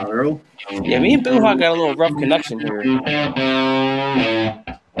Earl? Yeah, me and Bill Hawk got a little rough connection here.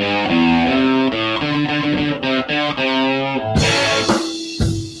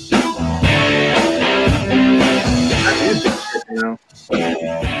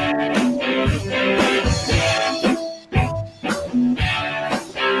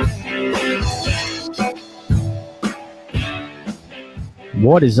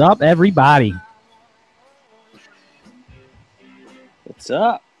 What is up, everybody? What's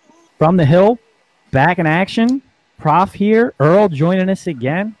up? From the Hill, back in action. Prof here. Earl joining us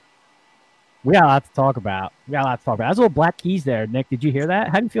again. We got a lot to talk about. There's a little Black Keys there. Nick, did you hear that?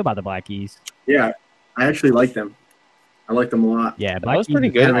 How do you feel about the Black Keys? Yeah, I actually like them. I like them a lot. Yeah, That was pretty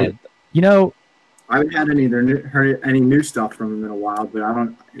good. You know, I haven't had heard any new stuff from them in a while, but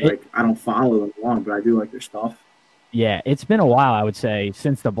I don't follow them long, but I do like their stuff. Yeah, it's been a while, I would say,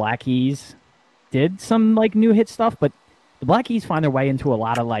 since the Black Keys did some like new hit stuff, but the Black Keys find their way into a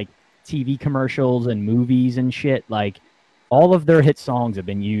lot of like TV commercials and movies and shit. Like all of their hit songs have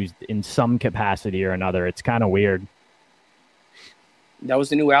been used in some capacity or another. It's kind of weird. That was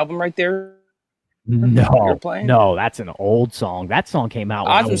the new album right there? No, that's an old song. That song came out.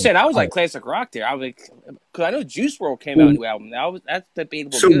 I was like classic rock there. I was like, because I know Juice WRLD came out with a new album. That's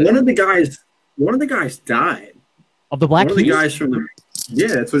debatable. So good. one of the guys died. Of the Black Keys? One of the guys from the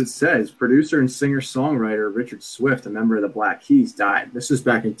that's what it says. Producer and singer-songwriter Richard Swift, a member of the Black Keys, died. This was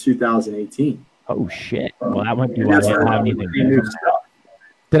back in 2018. Oh shit! Well, that might be why I don't have anything.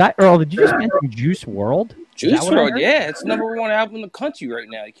 Earl? Did you just mention Juice WRLD? Juice WRLD, yeah, it's #1 album in the country right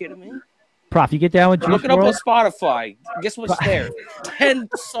now. You kidding me? Prof, you get down with Juice Look it WRLD? up on Spotify. Guess what's there? 10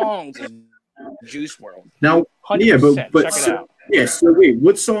 songs of Juice WRLD. Now, 100%. yeah, but check it out. Yeah, so wait,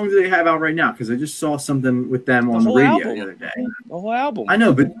 what song do they have out right now? Because I just saw something with them on the radio the other day. The whole album. I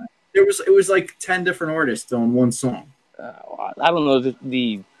know, but it was like 10 different artists on one song. I don't know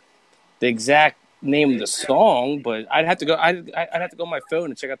the exact name of the song, but I'd have to go. I'd have to go on my phone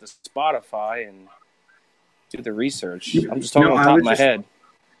and check out the Spotify and do the research. I'm just talking on top of my head.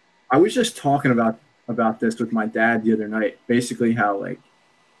 I was just talking about this with my dad the other night. Basically, how like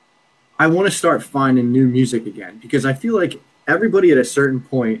I want to start finding new music again because I feel like everybody at a certain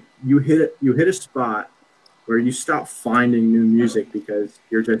point you hit a spot where you stop finding new music because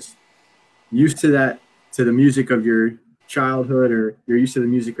you're just used to the music of your childhood or you're used to the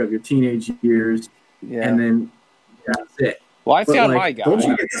music of your teenage years, and then that's it. Well, I found my guy. Don't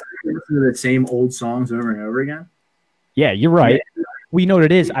you get sick of listening to the same old songs over and over again? Yeah, you're right. We know what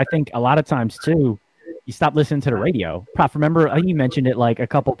it is. I think a lot of times too, you stop listening to the radio. Prof, remember, I think you mentioned it like a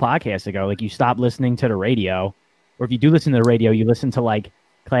couple podcasts ago. Like you stop listening to the radio, or if you do listen to the radio, you listen to like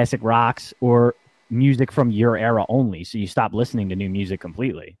classic rocks or music from your era only. So you stop listening to new music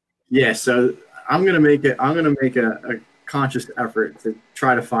completely. Yeah. So I'm gonna make a conscious effort to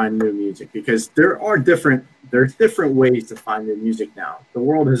try to find new music because there's different ways to find new music now. The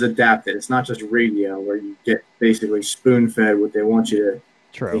world has adapted. It's not just radio where you get basically spoon-fed what they want you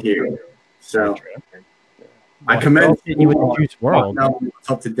to hear. So I commend you with the Juice WRLD. It's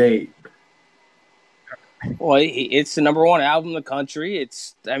up to date. Well, it's the #1 album in the country.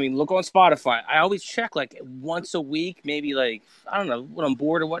 Look on Spotify. I always check like once a week, maybe like, I don't know, when I'm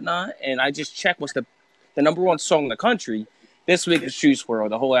bored or whatnot, and I just check what's the #1 song in the country. This week was Juice WRLD,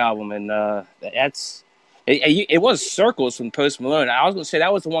 the whole album, and it was Circles from Post Malone. I was going to say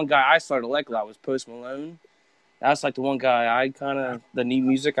that was the one guy I started to like a lot was Post Malone. That's like the one guy the new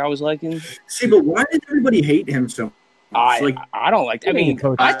music I was liking. See, but why did everybody hate him so much? I don't like.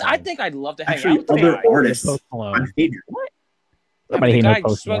 I think I'd love to hang out with other artists. What? The guy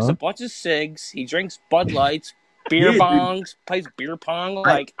smokes a bunch of cigs. He drinks Bud Lights, beer bongs, plays beer pong.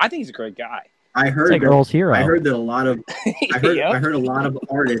 I think he's a great guy. I heard like Earl's hero. I heard that a lot of I heard a lot of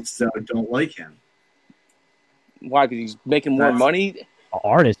artists don't like him. Why? Because he's making more money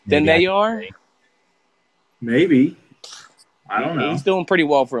than they are. Maybe. I don't know. He's doing pretty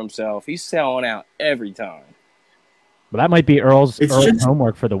well for himself. He's selling out every time. But that might be Earl's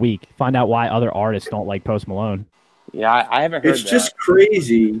homework for the week. Find out why other artists don't like Post Malone. Yeah, I haven't heard that. It's just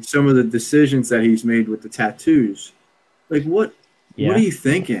crazy, some of the decisions that he's made with the tattoos. Like, what are you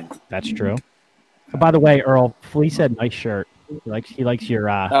thinking? That's true. Oh, by the way, Earl, Flea said nice shirt. He likes your he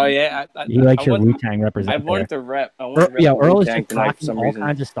likes your Wu-Tang representative. I wanted to rep. Earl is just talking all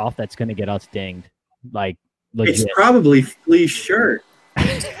kinds of stuff that's going to get us dinged. Like, legit. It's probably Flea's shirt.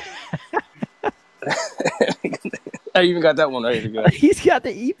 I even got that one ready to go. He's got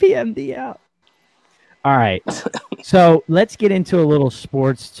the EPMD out. All right. So let's get into a little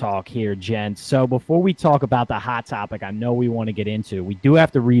sports talk here, gents. So before we talk about the hot topic I know we want to get into, we do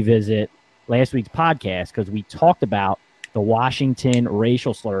have to revisit last week's podcast because we talked about the Washington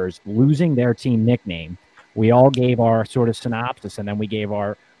racial slurs losing their team nickname. We all gave our sort of synopsis, and then we gave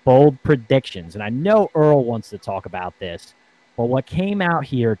our bold predictions. And I know Earl wants to talk about this, but what came out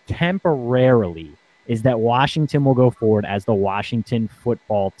here temporarily is that Washington will go forward as the Washington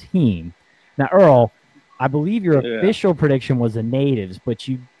football team. Now, Earl, I believe your official prediction was the Natives, but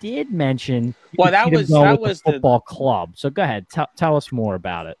you did mention that was the football club. So go ahead, tell us more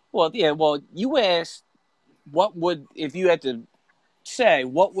about it. Well, you asked what would, if you had to say,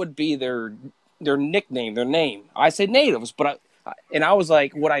 what would be their nickname, their name. I said Natives, I was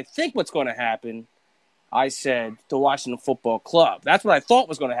like, what I think what's going to happen, I said the Washington Football Club. That's what I thought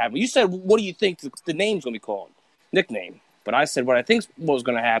was going to happen. You said, what do you think the name's going to be called? Nickname. But I said what I think what was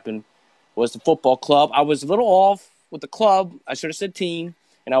going to happen was the football club. I was a little off with the club. I should have said team,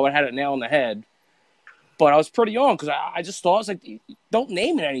 and I would have had it nail on the head. But I was pretty on because I just thought, it's like, don't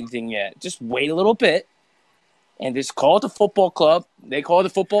name it anything yet. Just wait a little bit and just call it the football club. They call it the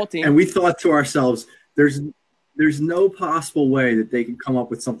football team. And we thought to ourselves, there's no possible way that they could come up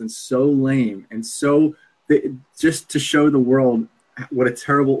with something so lame and just to show the world what a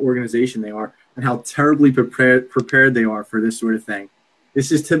terrible organization they are and how terribly prepared they are for this sort of thing. This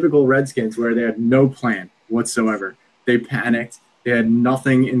is typical Redskins where they had no plan whatsoever. They panicked. They had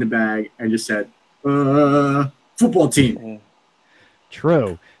nothing in the bag and just said, football team.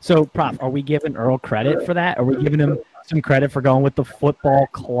 True. So, Prof, are we giving Earl credit for that? Are we giving him some credit for going with the football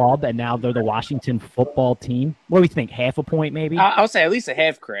club and now they're the Washington football team? What do we think? Half a point, maybe? I would say at least a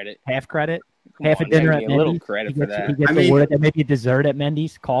half credit. Half credit? Half a dinner at Mendy's? A little credit for that. He gets maybe a dessert at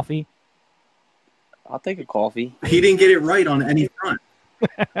Mendy's? Coffee? I'll take a coffee. He didn't get it right on any front.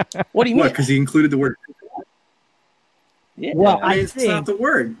 What do you mean? Because he included the word. Yeah. Well, I it's think not the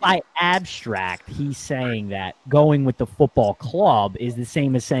word. By abstract, he's saying that going with the football club is the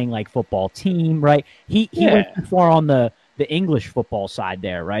same as saying like football team, right? He went too far on the English football side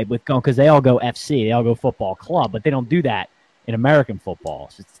there, right? Because they all go FC, they all go football club, but they don't do that in American football.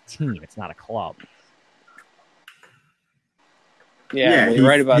 So it's a team, it's not a club. Yeah, you're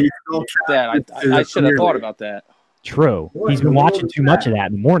right about that. I should have thought about that. True. He's been watching too much of that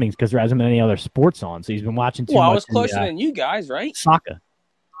in the mornings because there hasn't been any other sports on. So he's been watching too much. Well, I was closer than you guys, right? Soccer.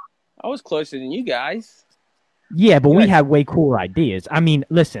 I was closer than you guys. Yeah, but we had way cooler ideas. I mean,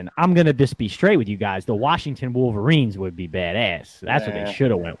 listen, I'm going to just be straight with you guys. The Washington Wolverines would be badass. That's what they should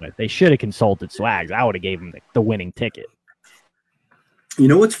have went with. They should have consulted Swags. I would have gave them the winning ticket. You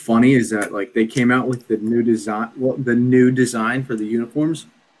know what's funny is that like they came out with the new design for the uniforms,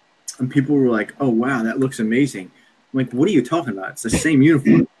 and people were like, "Oh wow, that looks amazing." I'm like, what are you talking about? It's the same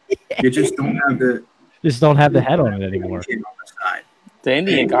uniform. You just don't have the head on it anymore. The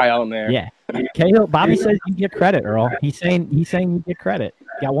Indian guy on there. Yeah. Cahill, Bobby says you get credit, Earl. He's saying you get credit.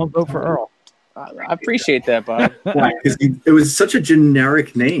 Got one vote for Earl. I appreciate that, Bob. Why? Because it was such a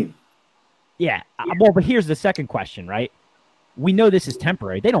generic name. Yeah. Well, but here's the second question, right? We know this is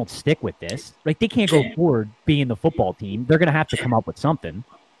temporary. They don't stick with this. Like, they can't go forward being the football team. They're going to have to come up with something.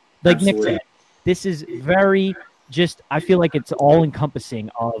 Like Absolutely. Nick said, this is very I feel like it's all-encompassing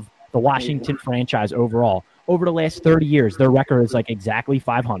of the Washington franchise overall. Over the last 30 years, their record is like exactly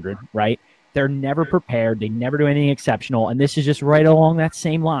 500, right? They're never prepared. They never do anything exceptional. And this is just right along that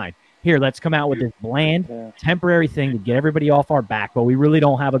same line. Here, let's come out with this bland, temporary thing to get everybody off our back, but we really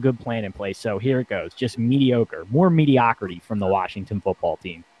don't have a good plan in place. So here it goes. Just mediocre. More mediocrity from the Washington football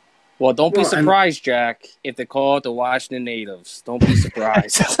team. Well, don't be surprised, Jack, if they call it the Washington Natives. Don't be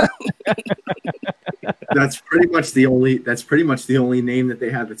surprised. That's pretty much the only name that they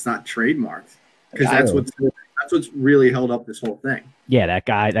have that's not trademarked. Because that's what's really held up this whole thing. Yeah, that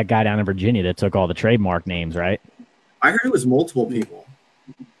guy down in Virginia that took all the trademark names, right? I heard it was multiple people,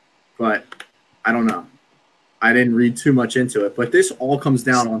 but I don't know. I didn't read too much into it. But this all comes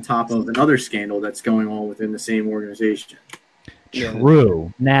down on top of another scandal that's going on within the same organization.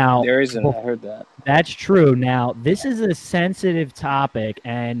 True. Now there isn't. I heard that. That's true. Now this is a sensitive topic,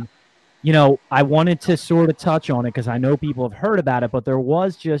 and I wanted to sort of touch on it because I know people have heard about it, but there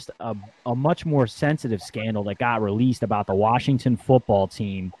was just a much more sensitive scandal that got released about the Washington football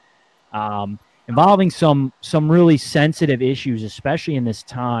team, involving some really sensitive issues, especially in this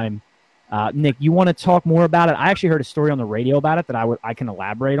time. Nick, you want to talk more about it? I actually heard a story on the radio about it that I can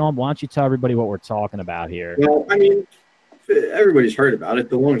elaborate on. Why don't you tell everybody what we're talking about here? Well, I mean, everybody's heard about it.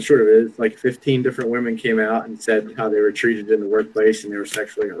 The long and short of it is like 15 different women came out and said how they were treated in the workplace and they were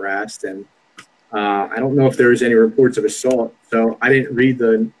sexually harassed. And I don't know if there was any reports of assault. So I didn't read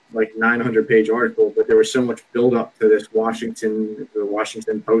the 900-page article, but there was so much buildup to this the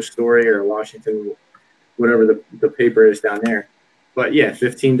Washington Post story or Washington, whatever the paper is down there. But yeah,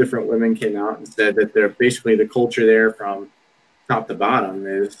 15 different women came out and said that they're basically the culture there from top to bottom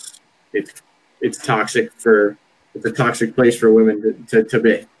is it's toxic for it's a toxic place for women to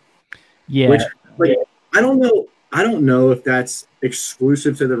be. Yeah. Which, like, I don't know if that's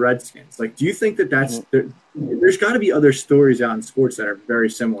exclusive to the Redskins. Like, do you think that there's got to be other stories out in sports that are very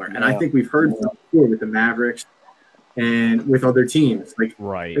similar? And I think we've heard them before with the Mavericks and with other teams. Like,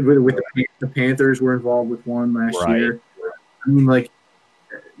 with the Panthers were involved with one last year. I mean, like,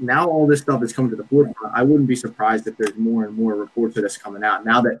 now all this stuff is coming to the forefront. I wouldn't be surprised if there's more and more reports of this coming out.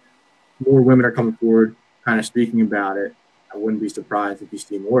 Now that more women are coming forward, kind of speaking about it, I wouldn't be surprised if you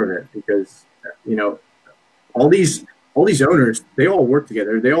see more of it because, you know, all these owners, they all work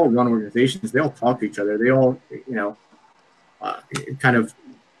together. They all run organizations. They all talk to each other. They all, you know, kind of,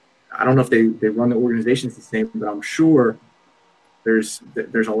 I don't know if they run the organizations the same, but I'm sure there's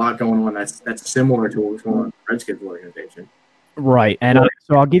a lot going on that's similar to what was going on in the Redskins organization. Right. And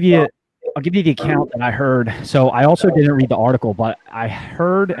so I'll give you the account that I heard. So I also didn't read the article, but I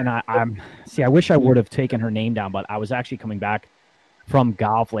heard, and I wish I would have taken her name down, but I was actually coming back from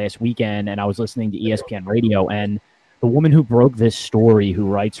golf last weekend and I was listening to ESPN radio, and the woman who broke this story, who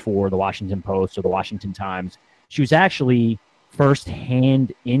writes for the Washington Post or the Washington Times, she was actually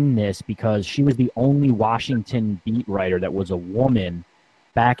firsthand in this because she was the only Washington beat writer that was a woman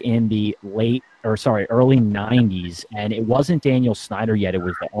back in the early 90s. And it wasn't Daniel Snyder yet. It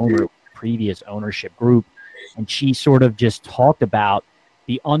was the owner of the previous ownership group. And she sort of just talked about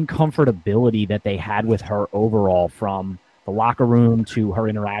the uncomfortability that they had with her overall, from the locker room to her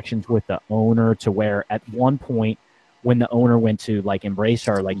interactions with the owner, to where at one point when the owner went to like embrace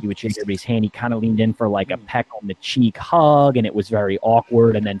her, like you would shake everybody's hand, he kind of leaned in for like a peck on the cheek hug, and it was very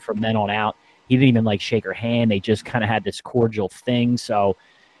awkward. And then from then on out, he didn't even like shake her hand. They just kind of had this cordial thing. So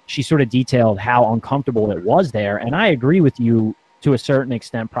she sort of detailed how uncomfortable it was there. And I agree with you to a certain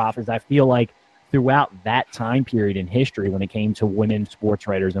extent, Prof, as I feel like throughout that time period in history, when it came to women sports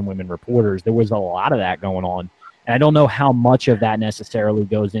writers and women reporters, there was a lot of that going on. And I don't know how much of that necessarily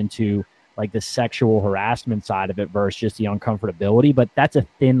goes into like the sexual harassment side of it versus just the uncomfortability, but that's a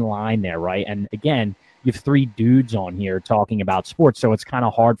thin line there, right? And again, you have three dudes on here talking about sports, so it's kind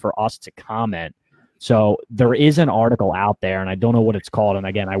of hard for us to comment. So there is an article out there, and I don't know what it's called. And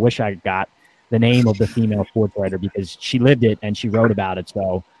again, I wish I got the name of the female sports writer because she lived it and she wrote about it.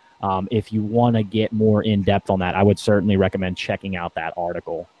 So if you want to get more in depth on that, I would certainly recommend checking out that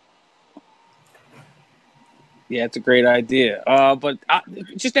article. Yeah, it's a great idea. But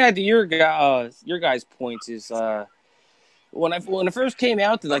just to add to your guys' points is when it first came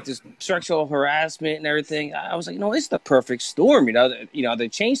out to like this sexual harassment and everything, I was like, it's the perfect storm. They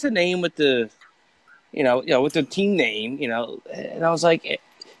changed the name with the, with the team name, and I was like,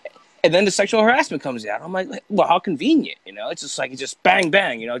 and then the sexual harassment comes out. I'm like, well, how convenient, It's just like, bang,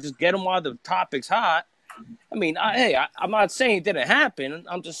 bang, just get them while the topic's hot. I mean, I'm not saying it didn't happen.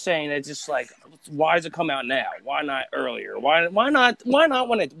 I'm just saying it's just like, why does it come out now? Why not earlier? Why not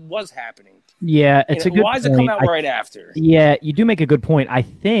when it was happening? Yeah, it's a good Why does it come out right after? Yeah, you do make a good point. I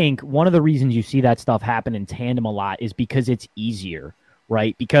think one of the reasons you see that stuff happen in tandem a lot is because it's easier,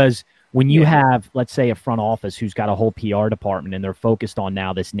 right? Because when you have, let's say, a front office who's got a whole PR department and they're focused on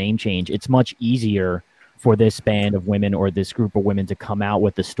now this name change, it's much easier for this band of women or this group of women to come out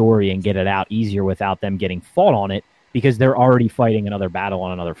with the story and get it out easier without them getting fought on it because they're already fighting another battle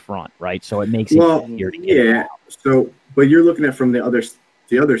on another front, right? So it makes it easier to get it out. So, but you're looking at from the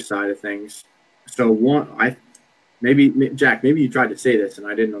other side of things. So Jack, maybe you tried to say this and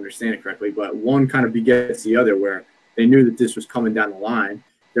I didn't understand it correctly, but one kind of begets the other where they knew that this was coming down the line.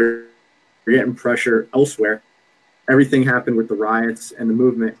 They're getting pressure elsewhere. Everything happened with the riots and the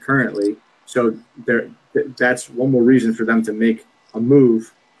movement currently. So that's one more reason for them to make a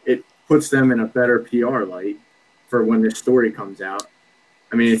move. It puts them in a better PR light for when this story comes out.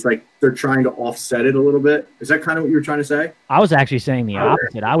 I mean, it's like they're trying to offset it a little bit. Is that kind of what you were trying to say? I was actually saying the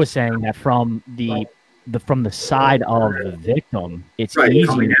opposite. I was saying that from the side of the victim, it's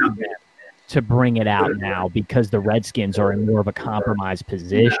easier to bring it out now because the Redskins are in more of a compromised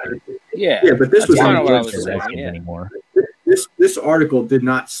position. Yeah, but this was not what I was saying anymore. This article did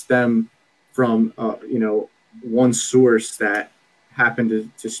not stem from one source that happened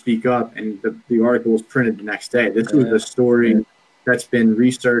to speak up, and the article was printed the next day. This was a story that's been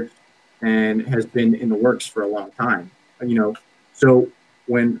researched and has been in the works for a long time. So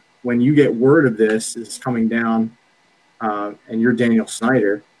when you get word of this is coming down, and you're Daniel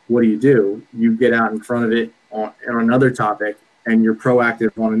Snyder, what do? You get out in front of it on another topic, and you're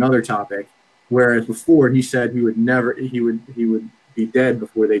proactive on another topic. Whereas before, he said he would be dead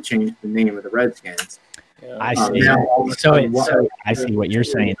before they changed the name of the Redskins. I see. I see what you're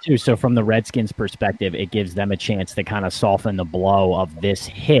saying too. So from the Redskins' perspective, it gives them a chance to kind of soften the blow of this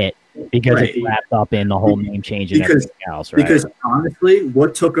hit because it's wrapped up in the whole name change and everything else, right? Because honestly,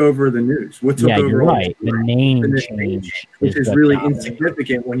 what took over the news? What took over? You're right. The name change, which is really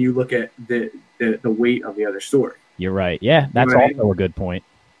insignificant when you look at the weight of the other story. You're right. Yeah, that's also a good point.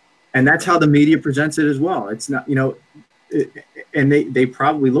 And that's how the media presents it as well. It's not, and they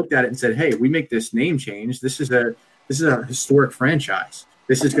probably looked at it and said, "Hey, we make this name change. This is a historic franchise.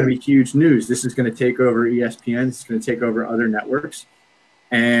 This is going to be huge news. This is going to take over ESPN. This is going to take over other networks,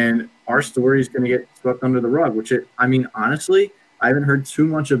 and our story is going to get swept under the rug." Honestly, I haven't heard too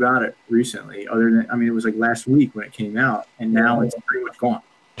much about it recently. Other than, it was like last week when it came out, and now it's pretty much gone.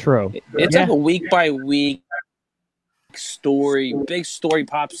 True. It's like a week by week big story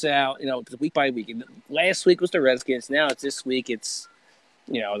pops out, week by week. Last week was the Redskins. Now it's this week. It's,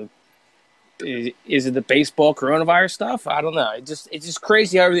 is it the baseball coronavirus stuff? I don't know. It's just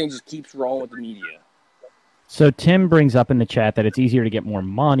crazy how everything just keeps rolling with the media. So Tim brings up in the chat that it's easier to get more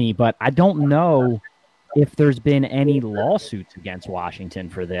money, but I don't know if there's been any lawsuits against Washington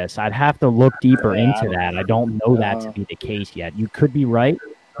for this. I'd have to look deeper into that. I don't know that to be the case yet. You could be right.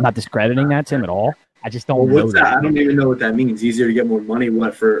 I'm not discrediting that, Tim, at all. I just don't know that. I don't even know what that means. Easier to get more money,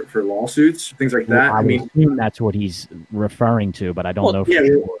 for lawsuits, things like that? I assume that's what he's referring to, but I don't know for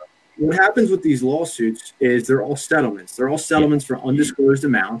sure. What happens with these lawsuits is they're all settlements. They're all settlements for undisclosed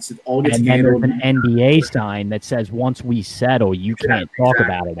amounts. It all gets handled. And there's an NDA sign that says once we settle, you can't talk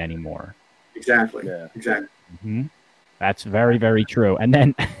about it anymore. Exactly. Yeah. Exactly. Mm-hmm. That's very, very true. And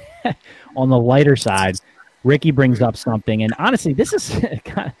then on the lighter side, Ricky brings up something, and honestly, this is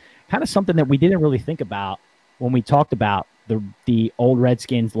kind of something that we didn't really think about when we talked about the old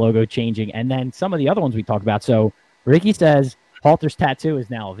Redskins logo changing, and then some of the other ones we talked about. So Ricky says Halter's tattoo is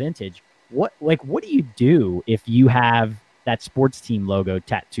now a vintage. What do you do if you have that sports team logo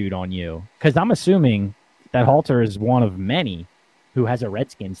tattooed on you? Because I'm assuming that Halter is one of many who has a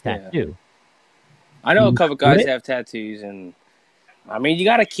Redskins tattoo. I know a couple guys have tattoos, and you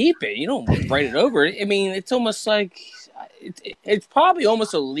got to keep it. You don't write it over. It's almost like it's probably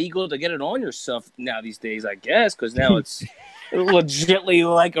almost illegal to get it on yourself now these days, I guess, because now it's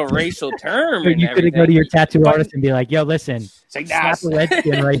legitly like a racial term. So you could go to your tattoo artist and be like, "Yo, listen, slap a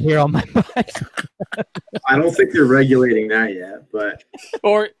Redskin right here on my butt." I don't think they're regulating that yet, but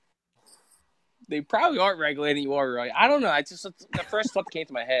or they probably aren't regulating you are right. I don't know. It's just the first thought that came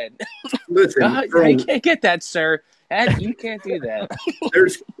to my head. Listen, I can't get that, sir. You can't do that.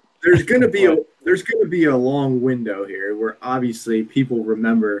 There's going to be a long window here where obviously people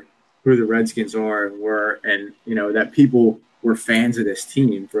remember who the Redskins are and that people were fans of this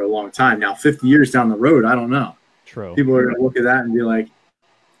team for a long time. Now, 50 years down the road, I don't know. True. People are going to look at that and be like,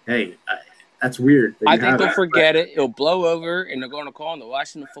 "Hey, that's weird." I think they'll forget it. It'll blow over, and they're going to call on the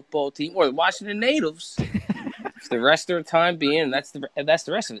Washington football team or the Washington Natives for the rest of the time being. And that's the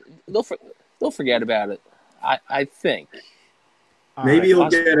rest of it. They'll forget about it. I think. Maybe he'll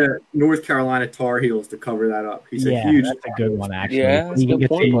get a North Carolina Tar Heels to cover that up. He's a huge. That's a good one, actually. Yeah, that's you can a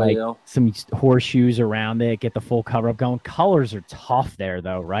good point, some horseshoes around it, get the full cover up going. Colors are tough there,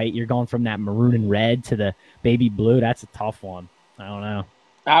 though, right? You're going from that maroon and red to the baby blue. That's a tough one. I don't know.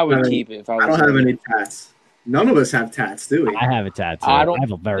 I would keep it if I was. I don't have any tats. None of us have tats, do we? I have a tattoo. I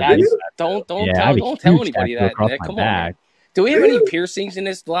have a very good tattoo. Don't tell anybody that, Nick. Come on. Do we have any piercings in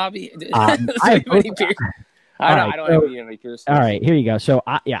this lobby? I don't have any piercings. All right, here you go. So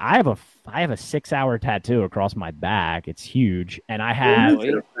I have a 6-hour tattoo across my back. It's huge, and I have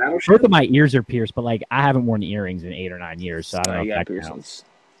both of my ears are pierced, but I haven't worn earrings in 8 or 9 years, so I don't know if that counts.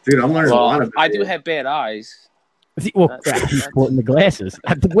 Dude, I'm learning a lot of. I do have bad eyes. Well, he's sporting the glasses.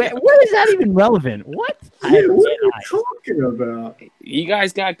 What is that even relevant? What? What are you talking about? You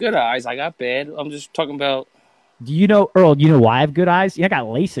guys got good eyes. I got bad. I'm just talking about. Do you know, Earl? Do you know why I have good eyes? Yeah, I got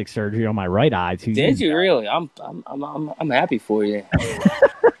LASIK surgery on my right eye. Did you really? I'm happy for you.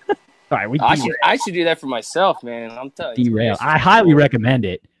 All right, I should do that for myself, man. I'm telling you. Derail. I highly recommend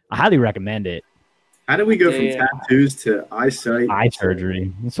it. How do we go from tattoos to eyesight? Eye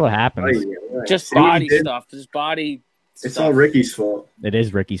surgery. That's what happens. Just body stuff. Just body. It's all Ricky's fault. It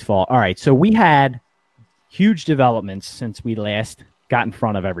is Ricky's fault. All right, so we had huge developments since we last got in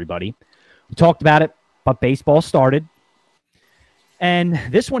front of everybody. We talked about it, but baseball started. And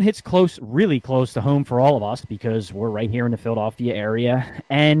this one hits really close to home for all of us because we're right here in the Philadelphia area.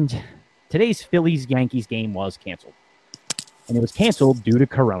 And today's Phillies-Yankees game was canceled. And it was canceled due to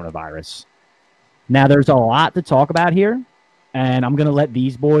coronavirus. Now, there's a lot to talk about here, and I'm going to let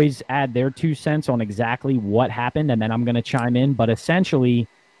these boys add their 2 cents on exactly what happened, and then I'm going to chime in. But essentially,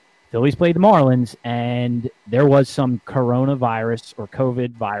 Phillies played the Marlins, and there was some coronavirus or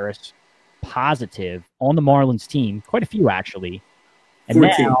COVID virus positive on the Marlins team, quite a few actually. And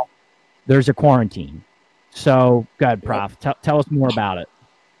 14. now there's a quarantine. So, go ahead, Prof. Tell us more about it.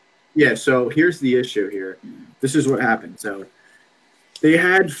 Yeah, so here's the issue here. This is what happened. So they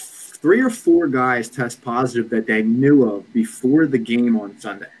had 3 or 4 guys test positive that they knew of before the game on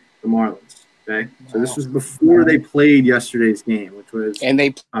Sunday, the Marlins. Okay, so this was before they played yesterday's game, which was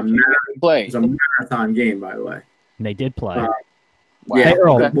they played. It was a marathon game, by the way. And they did play. Wow. Yeah, hey,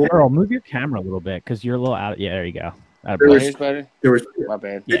 Earl, move your camera a little bit because you're a little out. Yeah, there you go. There was My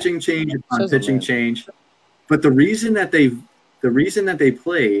bad. pitching change upon pitching change, but the reason that they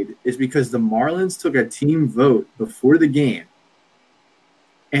played is because the Marlins took a team vote before the game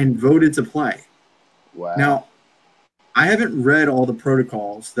and voted to play. Wow. Now, I haven't read all the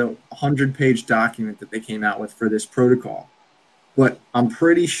protocols, the 100-page document that they came out with for this protocol, but I'm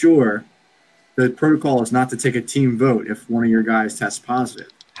pretty sure the protocol is not to take a team vote if one of your guys tests positive.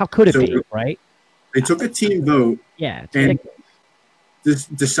 How could it be, right? They took a team vote and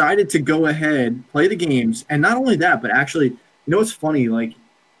decided to go ahead, play the games, and not only that, but actually, you know what's funny? Like,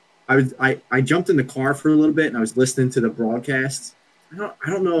 I jumped in the car for a little bit and I was listening to the broadcast.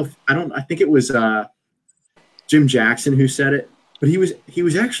 I think it was Jim Jackson who said it, but he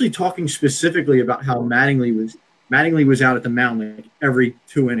was actually talking specifically about how Mattingly was out at the mound like every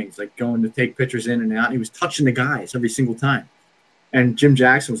 2 innings, like going to take pitchers in and out. And he was touching the guys every single time. And Jim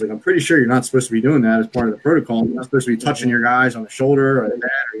Jackson was like, I'm pretty sure you're not supposed to be doing that as part of the protocol. You're not supposed to be touching your guys on the shoulder or the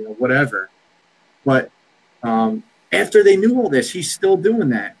head or whatever. But after they knew all this, he's still doing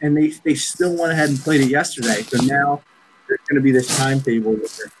that. And they still went ahead and played it yesterday. So now there's going to be this timetable.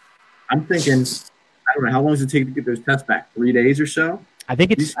 I'm thinking, I don't know, how long does it take to get those tests back? 3 days or so? I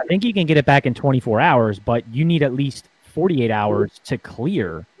think you can get it back in 24 hours, but you need at least 48 hours to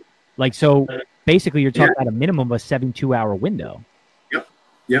clear. Like, so basically you're talking about a minimum of a 72-hour window.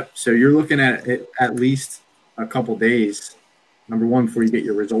 Yep. So you're looking at it at least a couple days, number one, before you get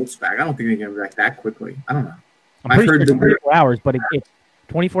your results back. I don't think they can get back that quickly. I don't know. I'm pretty sure it's 24 hours, but it's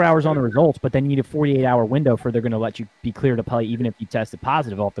 24 hours on the results, but then you need a 48-hour window for they're going to let you be clear to play even if you tested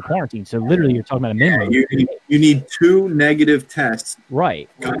positive off the quarantine. So literally you're talking about a minimum. You need 2 negative tests. Right.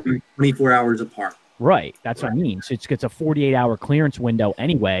 24 hours apart. Right. That's what I mean. So it's a 48-hour clearance window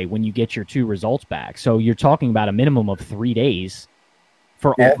anyway when you get your 2 results back. So you're talking about a minimum of 3 days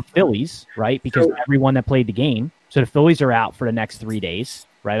for all the Phillies, right? Because everyone that played the game. So the Phillies are out for the next 3 days,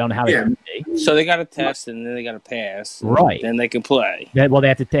 right? I don't know how they So they got to test and then they got to pass. Right. Then they can play. They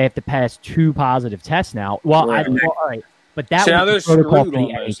have to pass 2 positive tests now. Well, all right. But that was the protocol for the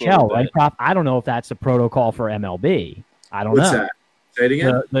NHL, right, Prof? I don't know if that's the protocol for MLB. I don't know. What's that? Say it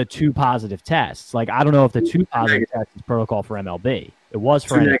again. The 2 positive tests. Like, I don't know if the 2 positive tests is protocol for MLB. It was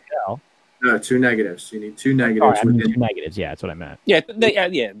for NHL. No, 2 negatives. You need 2 negatives. I mean 2 negatives. Yeah, that's what I meant. Yeah, 2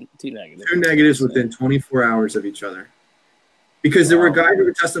 negatives. 2 negatives within 24 hours of each other. Because there were guys who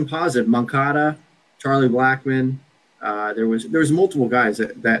were testing positive. Moncada, Charlie Blackmon. There was multiple guys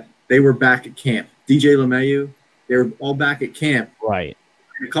that they were back at camp. DJ LeMahieu, they were all back at camp. Right.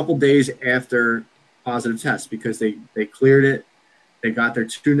 A couple days after positive tests because they cleared it. They got their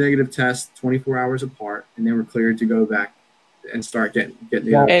 2 negative tests 24 hours apart, and they were cleared to go back and start getting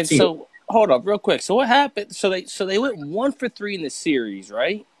the other and team. So hold up real quick. So what happened? So they went 1 for 3 in the series,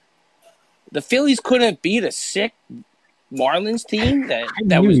 right? The Phillies couldn't beat a sick Marlins team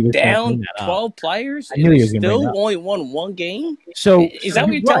that was down 12 players and still only won 1 game. So is that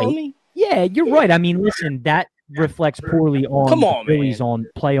what you're telling me? Yeah, you're right. I mean, listen, that reflects poorly on the Phillies on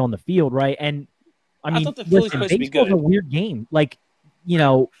play on the field, right? And I mean, listen, baseball's a weird game. Like, you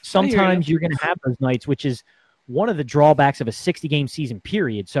know, sometimes you're going to have those nights, which is one of the drawbacks of a 60-game season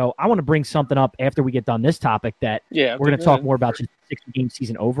period. So I want to bring something up after we get done this topic that we're going to talk more about just the 60-game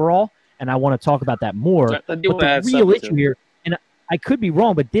season overall, and I want to talk about that more. But the real issue here, and I could be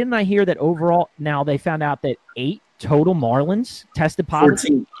wrong, but didn't I hear that overall now they found out that 8 total Marlins tested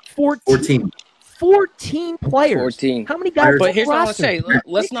positive? 14 players. 14. How many guys? But here's what I want to say.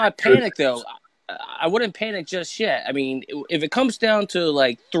 Let's not panic, though. I wouldn't panic just yet. I mean, if it comes down to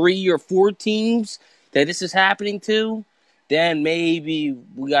like 3 or 4 teams that this is happening to, then maybe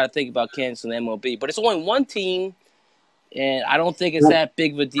we got to think about canceling MLB. But it's only 1 team, and I don't think it's that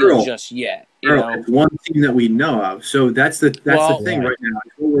big of a deal just yet. It's 1 team that we know of. So that's the thing right now.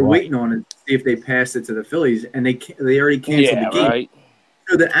 What we're waiting on is to see if they pass it to the Phillies, and they already canceled the game. Right.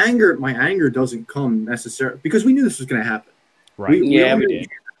 So my anger doesn't come necessarily because we knew this was going to happen. Right. We did.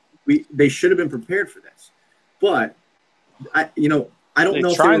 They should have been prepared for this, but I don't know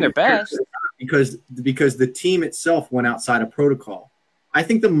if trying their best because the team itself went outside of protocol. I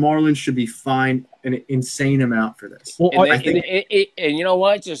think the Marlins should be fined an insane amount for this. Well, And you know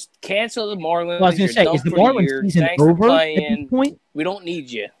what? Just cancel the Marlins. I was going to say, is the Marlins season Thanks for over at playing. this point? We don't need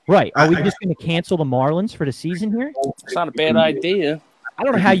you. Right. Are we just going to cancel the Marlins for the season here? It's not a bad idea. I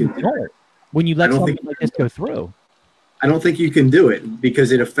don't know how you do it when you let something like this go through. I don't think you can do it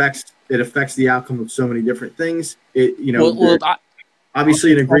because it affects the outcome of so many different things.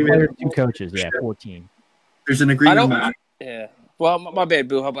 Obviously an agreement. 2 coaches, 14. There's an agreement. Yeah. Well, my bad,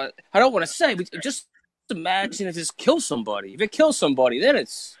 Boo. But I don't want to say, but just imagine if this kills somebody. If it kills somebody, then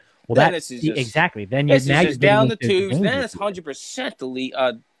it's exactly. Then it's just down the tubes. Then it's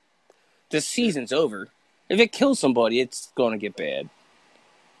 100% the season's over. If it kills somebody, it's going to get bad.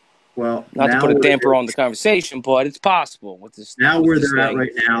 Well, not to put a damper on the conversation, but it's possible with this. Now where they're at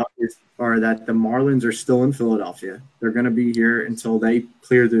right now are that the Marlins are still in Philadelphia. They're going to be here until they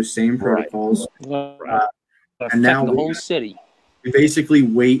clear those same protocols. Right. And now the whole city. We basically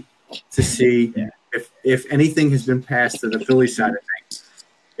wait to see if anything has been passed to the Philly side of things.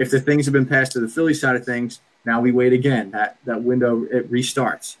 If the things have been passed to the Philly side of things, now we wait again. That window, it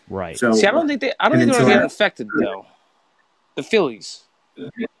restarts. Right. So I don't think they're going to get affected though. The Phillies.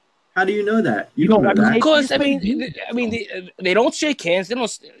 How do you know that? You don't know that. Because they don't shake hands. They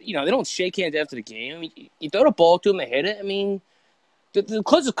don't shake hands after the game. I mean, you throw the ball to them, they hit it. I mean, the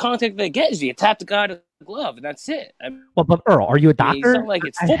closest contact they get is you tap the guy to the glove, and that's it. But Earl, are you a doctor? It's not like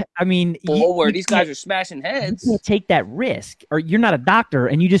it's football where these guys are smashing heads. You can't take that risk. Or you're not a doctor,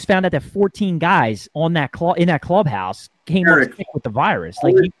 and you just found out that 14 guys on that in that clubhouse came up sick with the virus.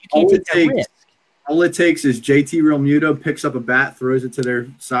 Like you can't take that risk. All it takes is JT Realmuto picks up a bat, throws it to their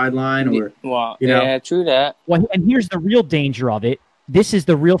sideline, or true that. Well, and here's the real danger of it. This is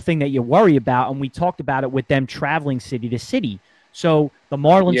the real thing that you worry about, and we talked about it with them traveling city to city. So the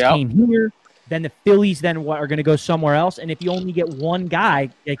Marlins came here, then the Phillies are going to go somewhere else, and if you only get one guy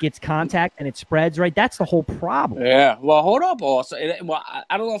that gets contact and it spreads, right, that's the whole problem. Yeah. Well, hold up, also. Well,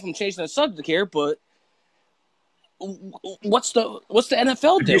 I don't know if I'm changing the subject here, but what's the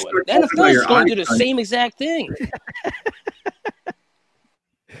NFL doing? The NFL is going to do the same exact thing.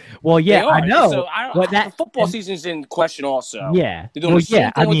 Well, yeah, I know. So the football season's in question also. Yeah. They're doing the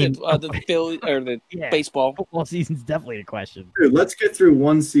same thing with the Philly or the baseball. Football season's definitely a question. Dude, let's get through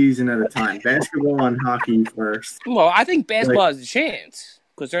one season at a time. Basketball and hockey first. Well, I think basketball has a chance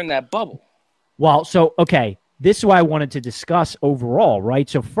because they're in that bubble. Well, so, okay, this is what I wanted to discuss overall, right?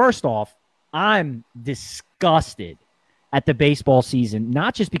 So, first off, I'm disgusted at the baseball season,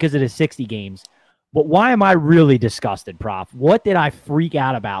 not just because of the 60 games, but why am I really disgusted, Prof? What did I freak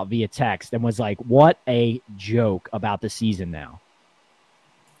out about via text and was like, what a joke about the season now?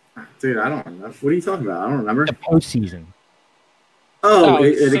 Dude, I don't know. What are you talking about? I don't remember. The postseason. Oh,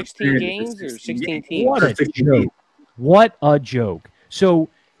 16 games or 16 teams? What a joke. What a joke. So,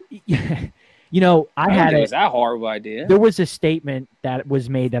 I had it was that horrible idea. There was a statement that was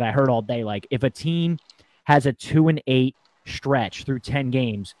made that I heard all day, like, if a team has a 2-8 stretch through 10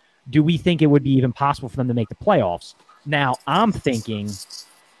 games, do we think it would be even possible for them to make the playoffs? Now, I'm thinking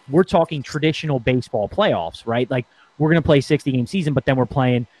we're talking traditional baseball playoffs, right? Like, we're going to play 60-game season, but then we're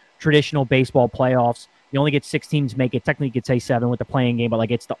playing traditional baseball playoffs. You only get 6 teams to make it. Technically, you could say 7 with the playing game, but, like,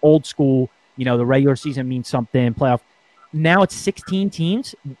 it's the old school, the regular season means something, playoff. Now it's 16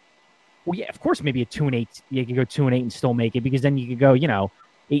 teams. Well, yeah, of course, maybe a 2-8. You could go 2-8 and still make it because then you could go,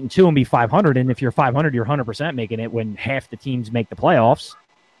 8-2 and be 500. And if you're 500, you're 100% making it when half the teams make the playoffs.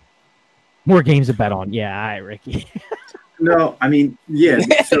 More games to bet on. Yeah, all right, Ricky. No, I mean, yeah.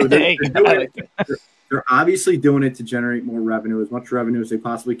 So they're obviously doing it to generate more revenue, as much revenue as they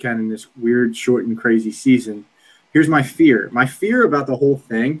possibly can in this weird, short, and crazy season. Here's my fear. My fear about the whole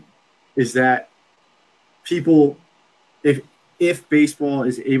thing is that people, if baseball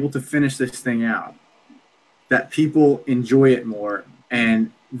is able to finish this thing out, that people enjoy it more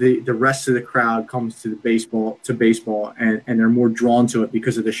and the rest of the crowd comes to baseball and they're more drawn to it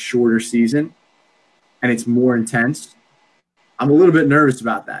because of the shorter season and it's more intense. I'm a little bit nervous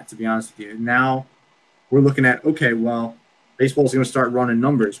about that, to be honest with you. Now we're looking at, okay, well, baseball's going to start running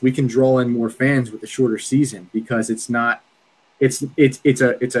numbers. We can draw in more fans with the shorter season because it's a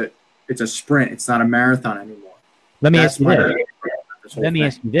sprint. It's not a marathon anymore. Let me ask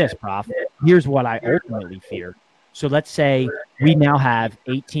you this, Prof. Here's what I ultimately fear. So let's say we now have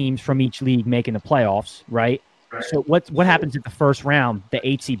 8 teams from each league making the playoffs, right? So what happens at the first round? The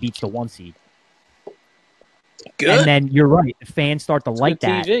 8 seed beats the 1 seed. Good. And then you're right. The fans start to like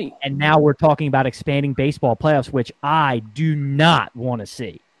that. TV. And now we're talking about expanding baseball playoffs, which I do not want to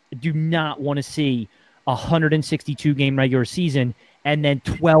see. I do not want to see a 162-game regular season and then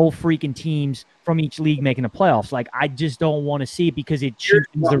 12 freaking teams from each league making the playoffs. Like, I just don't want to see it because it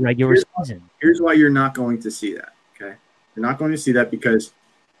cheapens the regular season. Here's why you're not going to see that, okay? You're not going to see that because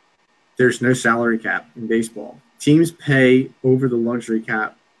there's no salary cap in baseball. Teams pay over the luxury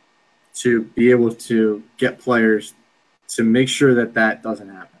cap to be able to get players to make sure that that doesn't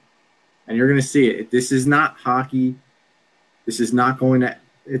happen. And you're going to see it. This is not hockey. It's not going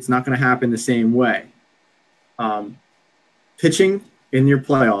to happen the same way. Pitching in your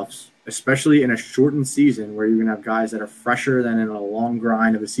playoffs, especially in a shortened season where you're going to have guys that are fresher than in a long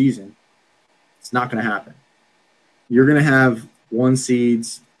grind of a season, it's not going to happen. You're going to have 1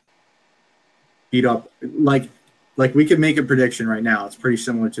 seeds beat up. Like we could make a prediction right now. It's pretty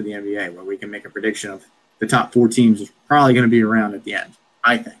similar to the NBA where we can make a prediction of the top 4 teams is probably going to be around at the end,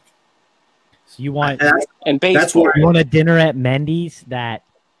 I think. So you want and baseball. You want a dinner at Mendy's that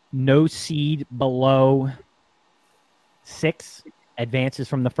no seed below 6 advances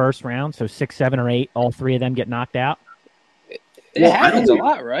from the first round, so 6, 7, or 8, all 3 of them get knocked out? It happens a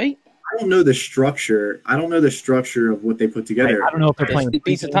lot, right? I don't know the structure. I don't know the structure of what they put together. Right. I don't know if they're playing. I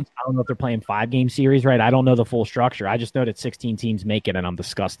don't know if they're playing 5-game series, right? I don't know the full structure. I just know that 16 teams make it, and I'm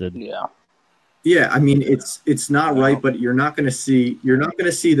disgusted. Yeah. Yeah, I mean it's not right, but you're not going to see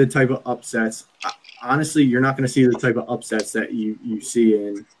the type of upsets. Honestly, you're not going to see the type of upsets that you see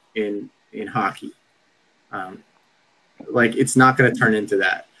in hockey. Like, it's not going to turn into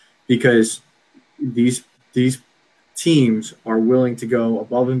that because these teams are willing to go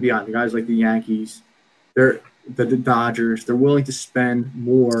above and beyond. The guys like the Yankees, the Dodgers, they're willing to spend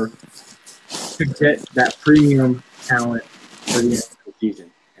more to get that premium talent for the end of the season.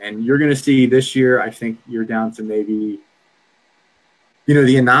 And you're going to see this year, I think you're down to maybe,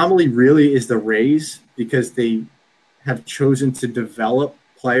 the anomaly really is the Rays because they have chosen to develop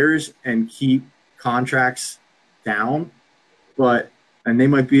players and keep contracts down, and they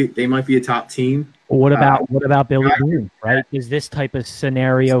might be a top team. Well, what about Billy Beane, right? Does this type of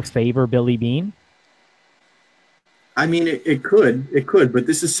scenario favor Billy Beane? I mean, it could, but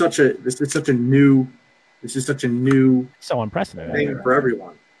this is such a new so unprecedented thing for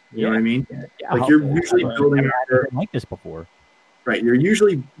everyone. You know what I mean? Yeah, like, you're usually building like this before. Right. You're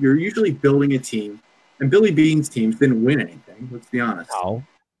usually building a team, and Billy Beane's teams didn't win anything. Let's be honest. No,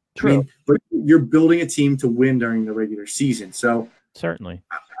 true. I mean, but you're building a team to win during the regular season. So certainly,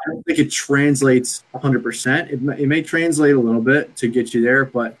 I don't think it translates 100%. It may translate a little bit to get you there,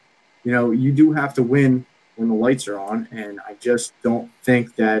 but you do have to win when the lights are on. And I just don't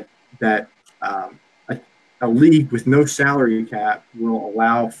think that a league with no salary cap will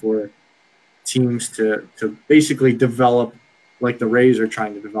allow for teams to basically develop like the Rays are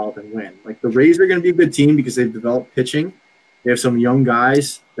trying to develop and win. Like, the Rays are going to be a good team because they've developed pitching. They have some young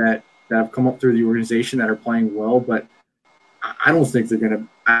guys that have come up through the organization that are playing well, but I don't think they're going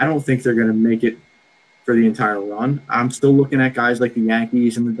to make it for the entire run. I'm still looking at guys like the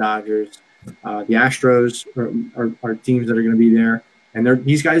Yankees and the Dodgers. The Astros are teams that are going to be there. And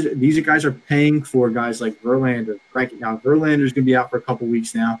these guys are paying for guys like Verlander. Now, Verlander's going to be out for a couple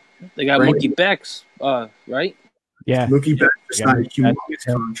weeks now. They got Mookie Betts, right? Yeah. Mookie Betts just signed a humongous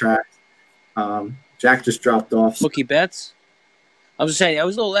contract. Jack just dropped off. Mookie Betts? I was just saying, I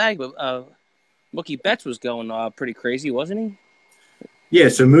was a little lag, but Mookie Betts was going pretty crazy, wasn't he? Yeah,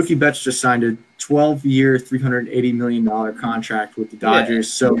 so Mookie Betts just signed a 12-year, $380 million contract with the Dodgers.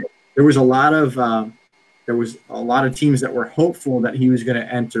 Yeah. So there was a lot of teams that were hopeful that he was going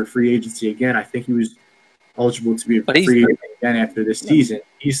to enter free agency again. I think he was eligible to be a free agent again after this season.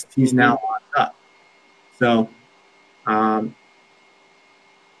 He's now locked up. So, but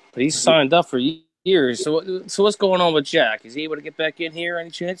he's signed up for years. So what's going on with Jack? Is he able to get back in here any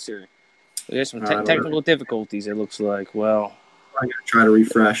chance? Or there's some technical difficulties, it looks like. Well, I'm going to try to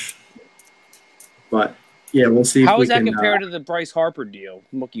refresh. But, yeah, we'll see. How is that compared to the Bryce Harper deal,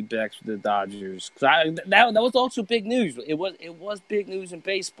 Mookie Betts with the Dodgers? Because that was also big news. It was big news in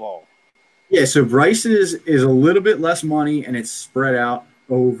baseball. Yeah, so Bryce is a little bit less money, and it's spread out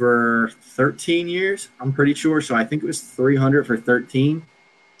over 13 years, I'm pretty sure. So I think it was $300 for 13.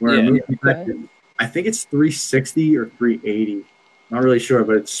 I think it's 360 or 380. Not really sure,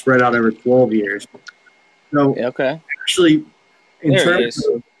 but it's spread out over 12 years. So actually,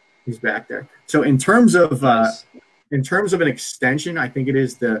 he's back there. So in terms of an extension, I think it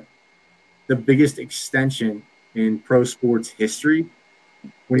is the biggest extension in pro sports history.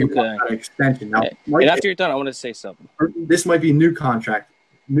 When you talk about an extension, now and after you're done, I want to say something. This might be a new contract.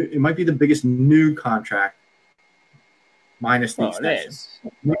 It might be the biggest new contract minus the extension.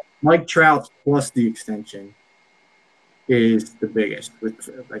 Mike Trout plus the extension is the biggest with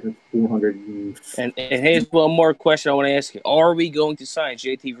like 400. And here's one more question I want to ask you: are we going to sign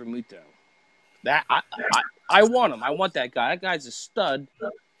JT Realmuto? That I want him. I want that guy. That guy's a stud.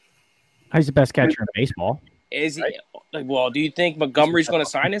 He's the best catcher in baseball. Is he? Like, well, do you think Montgomery's going to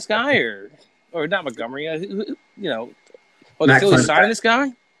sign this guy, or not Montgomery? The Phillies signing this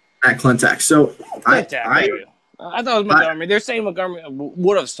guy? Matt Klentak. So I thought it was Montgomery. They're saying Montgomery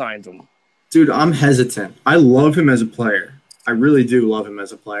would have signed him. Dude, I'm hesitant. I love him as a player. I really do love him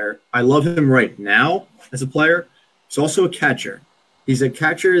as a player. I love him right now as a player. He's also a catcher. He's a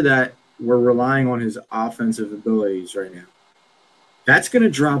catcher that we're relying on his offensive abilities right now. That's going to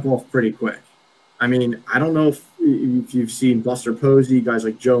drop off pretty quick. I mean, I don't know if you've seen Buster Posey, guys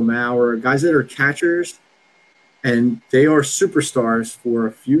like Joe Mauer, guys that are catchers, and they are superstars for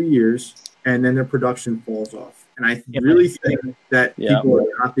a few years, and then their production falls off. And I really think that people are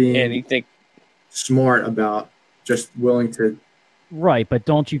not being smart about just willing to. Right, but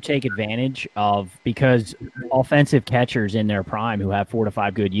don't you take advantage of, because offensive catchers in their prime who have 4 to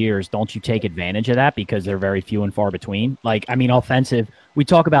 5 good years, don't you take advantage of that because they're very few and far between? Like, I mean, offensive, we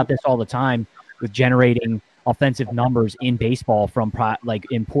talk about this all the time with generating offensive numbers in baseball from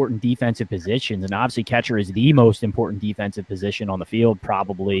important defensive positions. And obviously catcher is the most important defensive position on the field,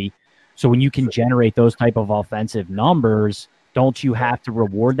 probably. So when you can generate those type of offensive numbers, don't you have to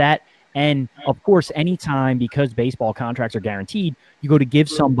reward that? And of course, anytime, because baseball contracts are guaranteed, you go to give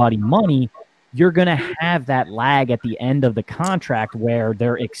somebody money, you're going to have that lag at the end of the contract where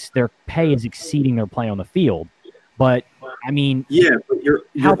their pay is exceeding their play on the field. But I mean, but you're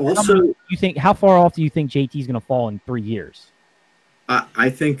also. How far off do you think JT is going to fall in 3 years? I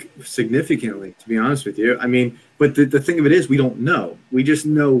think significantly, to be honest with you. I mean, but the thing of it is, we don't know. We just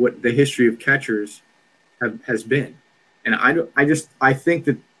know what the history of catchers has been, and I think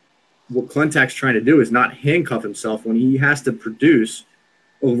that what Klentak's trying to do is not handcuff himself when he has to produce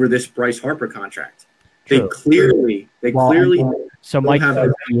over this Bryce Harper contract. True. They clearly so Mike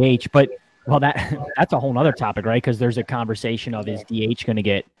says DH, but that's a whole other topic, right? Because there's a conversation of, is DH going to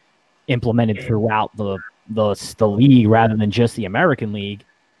get implemented throughout the league rather than just the American League?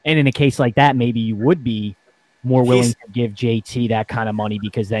 And in a case like that, maybe you would be more willing to give JT that kind of money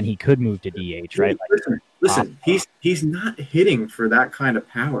because then he could move to DH, right? Listen, he's not hitting for that kind of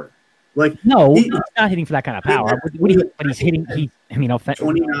power. Like, no, he's not hitting for that kind of power. But he's hitting.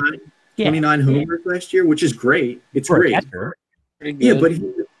 29 homers last year, which is great. It's great. Yeah, but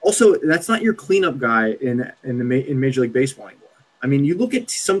also that's not your cleanup guy in Major League Baseball anymore. I mean, you look at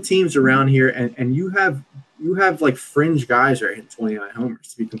some teams around here, and you have like fringe guys that are hitting 29 homers.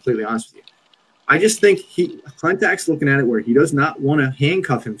 To be completely honest with you, I just think Klentak's looking at it where he does not want to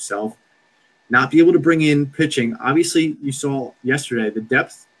handcuff himself, not be able to bring in pitching. Obviously, you saw yesterday the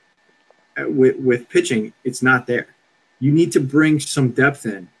depth with pitching, it's not there. You need to bring some depth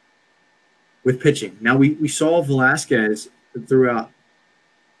in with pitching. Now, we saw Velasquez throughout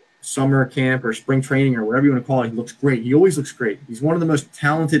summer camp or spring training or whatever you want to call it. He looks great. He always looks great. He's one of the most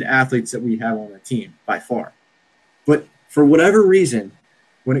talented athletes that we have on the team by far. But for whatever reason,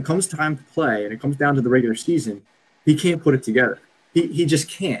 when it comes time to play and it comes down to the regular season, he can't put it together. He just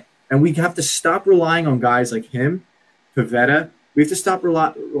can't. And we have to stop relying on guys like him, Pivetta. We have to stop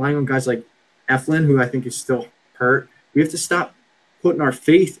relying on guys like Eflin, who I think is still hurt. We have to stop putting our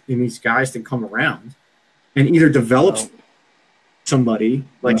faith in these guys to come around and either develop somebody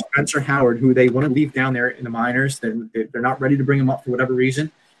like Spencer Howard, who they want to leave down there in the minors. They're not ready to bring him up for whatever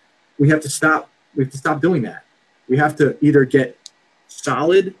reason. We have to stop doing that. We have to either get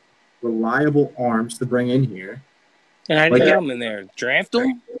solid, reliable arms to bring in here. And how do you get them in there? Draft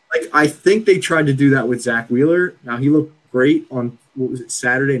them? I think they tried to do that with Zach Wheeler. Now, he looked great on,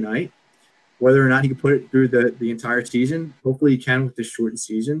 Saturday night. Whether or not he can put it through the entire season, hopefully he can with this shortened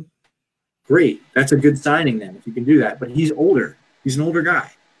season. Great. That's a good signing then if you can do that. But he's older. He's an older guy.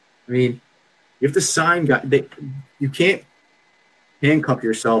 I mean, you have to sign guys. You can't handcuff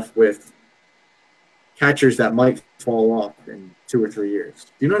yourself with catchers that might fall off in 2 or 3 years.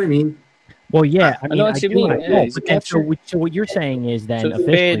 Do you know what I mean? Well, yeah. I know what you mean. Yeah, so what you're saying is then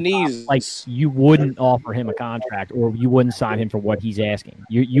officially, like, you wouldn't offer him a contract or you wouldn't sign him for what he's asking.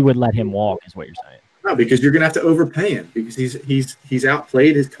 You would let him walk is what you're saying. No, because you're going to have to overpay him because he's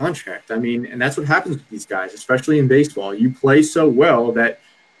outplayed his contract. I mean, and that's what happens with these guys, especially in baseball. You play so well that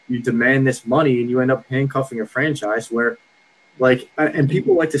you demand this money and you end up handcuffing a franchise where, like, and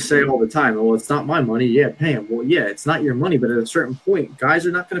people like to say all the time, well, it's not my money. Yeah, pay him. Well, yeah, it's not your money. But at a certain point, guys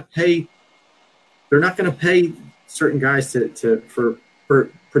are not going to pay. They're not going to pay certain guys for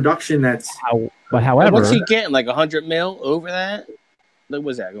production that's. But however, what's he getting? Like $100 million over that? What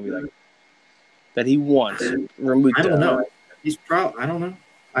was that going to be like? that he wants. Realmuto. I don't know. I don't know.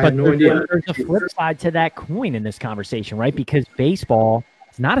 I But have no idea. there's a flip side to that coin in this conversation, right? Because baseball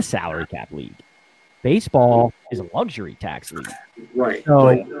is not a salary cap league. Baseball is a luxury tax league. Right.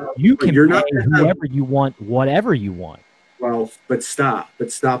 So you can you're pay not gonna have- whoever you want, whatever you want. Well, but stop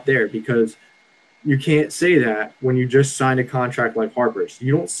there, because you can't say that when you just signed a contract like Harper's.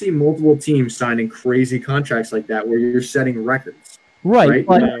 You don't see multiple teams signing crazy contracts like that where you're setting records. Right,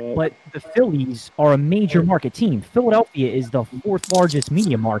 Right. but the Phillies are a major market team. Philadelphia is the fourth largest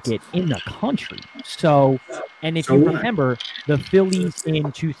media market in the country. So, and if So you what? remember, the Phillies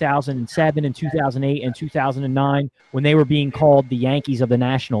in 2007 and 2008 and 2009, when they were being called the Yankees of the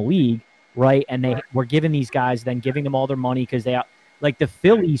National League, right? And they were giving these guys, then giving them all their money because they, like, the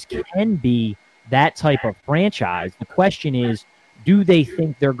Phillies can be that type of franchise. The question is, do they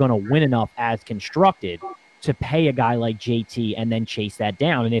think they're going to win enough as constructed to pay a guy like JT and then chase that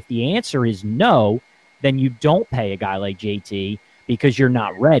down? And if the answer is no, then you don't pay a guy like JT because you're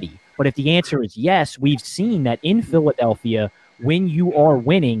not ready. But if the answer is yes, we've seen that in Philadelphia, when you are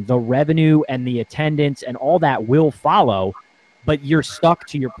winning, the revenue and the attendance and all that will follow, but you're stuck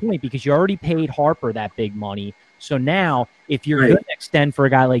to your point because you already paid Harper that big money. So now if you're going to extend for a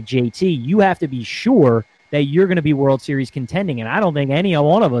guy like JT, you have to be sure that you're going to be World Series contending. And I don't think any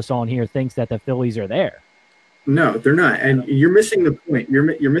one of us on here thinks that the Phillies are there. No, they're not, and you're missing the point. You're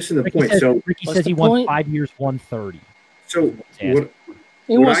missing the point. Ricky what's says he the won point? 5 years, 130. So what?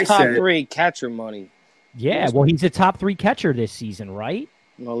 He What wants I top said- 3 catcher money. Yeah, well, he's a top 3 catcher this season, right?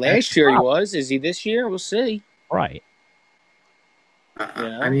 Well, last year he was. Is he this year? We'll see. Right.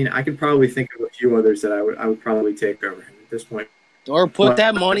 I mean, I could probably think of a few others that I would probably take over him at this point. Or put Well,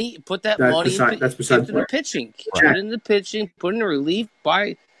 that money. that's beside the into the point. pitching. Right. Put it in the pitching. Put in the relief.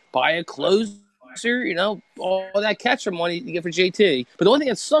 Buy a closer. You know, all that catcher money you get for JT. But the only thing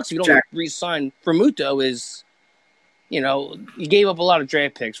that sucks if you don't Jack. re-sign Realmuto is, you know, you gave up a lot of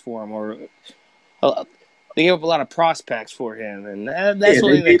draft picks for him, or they gave up a lot of prospects for him, and that's the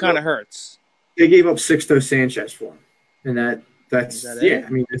only thing that kind of hurts. They gave up Sixto Sanchez for him, and that's Is that yeah. it? I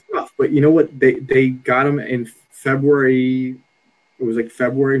mean, it's tough, but you know what? They got him in February. It was like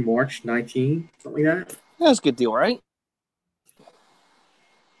February, March 19, something like that. That's a good deal, right?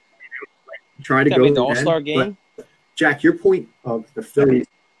 Try to Got go me the then, All-Star but, game. Jack, your point of the Phillies,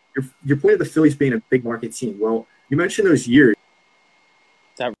 your point of the Phillies being a big market team. Well, you mentioned those years.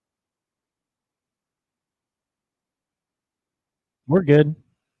 We're good.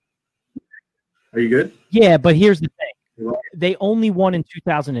 Are you good? Yeah, but here's the thing. Well, They only won in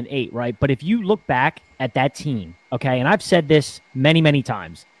 2008, right? But if you look back at that team, okay, and I've said this many, many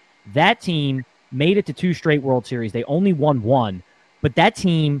times, that team made it to 2 straight World Series. They only won 1, but that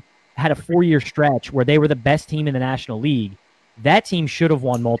team had a 4-year stretch where they were the best team in the National League. That team should have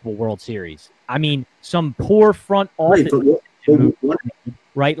won multiple World Series. I mean, some poor front office right, but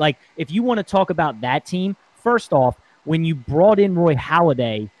right? Like, if you want to talk about that team, first off, when you brought in Roy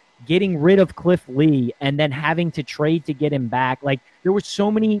Halladay, getting rid of Cliff Lee, and then having to trade to get him back, like, there were so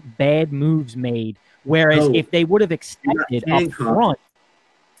many bad moves made, whereas No. if they would have extended up handcuffed. front,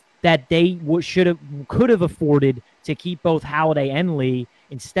 that they could have afforded to keep both Halladay and Lee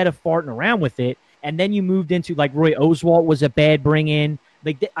instead of farting around with it. And then you moved into, like, Roy Oswalt was a bad bring-in.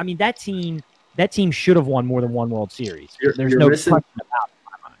 Like, I mean, that team should have won more than 1 World Series. There's you're no missing- question about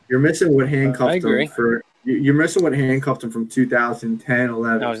it. You're missing what I handcuffed agree. him for. You're missing what handcuffed him from 2010,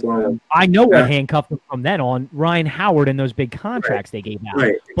 11, That was 12. I know what Yeah. handcuffed them from then on. Ryan Howard and those big contracts they gave out.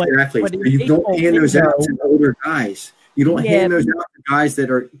 Right, But- exactly. but So in you don't baseball, hand those we out know- to older guys. You don't Yeah, hand those out to guys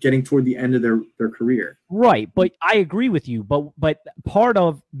that are getting toward the end of their career. Right, but I agree with you. But part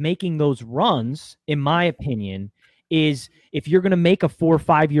of making those runs, in my opinion, is if you're going to make a 4 or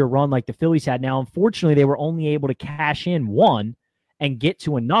 5 year run like the Phillies had. Now, unfortunately, they were only able to cash in one and get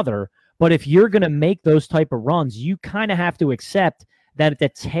to another. But if you're going to make those type of runs, you kind of have to accept that at the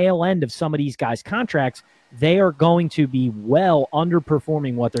tail end of some of these guys' contracts, they are going to be well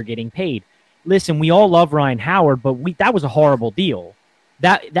underperforming what they're getting paid. Listen, we all love Ryan Howard, but that was a horrible deal.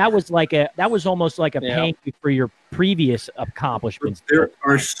 That was almost like a Yeah. paying you for your previous accomplishments. There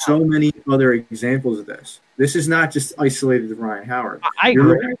are so many other examples of this. This is not just isolated to Ryan Howard. I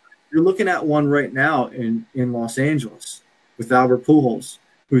You're agree. looking at one right now in Los Angeles with Albert Pujols,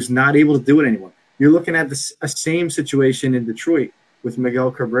 who's not able to do it anymore. You're looking at a same situation in Detroit with Miguel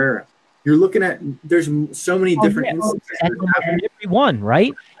Cabrera. You're looking at there's so many different instances. And everyone,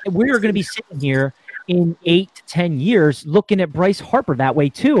 right? We're going to be sitting here in 8 to 10 years looking at Bryce Harper that way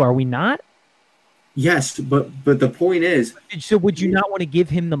too, are we not? Yes, but the point is, So would you not want to give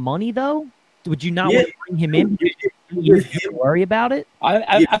him the money though? Would you not Yeah. want to bring him in because you didn't worry about it?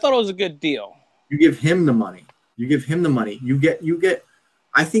 I thought it was a good deal. You give him the money. You get.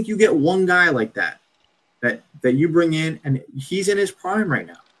 I think you get one guy like that you bring in, and he's in his prime right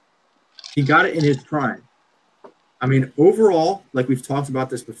now. He got it in his prime. I mean, overall, like we've talked about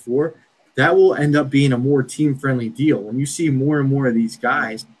this before, that will end up being a more team-friendly deal. When you see more and more of these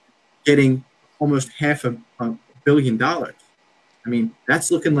guys getting almost $500 million, I mean,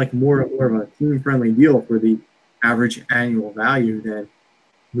 that's looking like more and more of a team-friendly deal for the average annual value than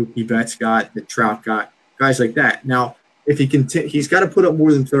Mookie Betts got, that Trout got, guys like that. Now, if he he's got to put up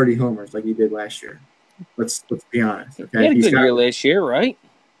more than 30 homers like he did last year. Let's be honest. Okay, he had a good year last year, right?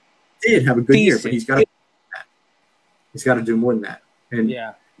 He did have a good year, but he's got to do more than that. And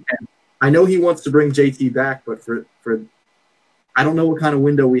I know he wants to bring JT back, but for I don't know what kind of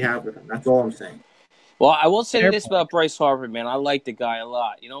window we have with him. That's all I'm saying. Well, I will say this about Bryce Harper, man. I like the guy a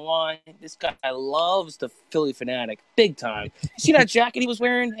lot. You know why? This guy loves the Philly Fanatic big time. You see that jacket he was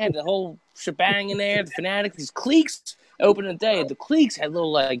wearing? Had the whole shebang in there, the Fanatic, these cleats. Opening day, the cleats had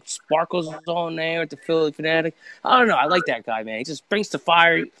little like sparkles on there at the Philly Fanatic. I don't know. I like that guy, man. He just brings the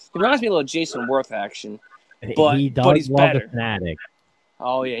fire. He reminds me a little Jason Worth action, but he does he's love better. The Fanatic.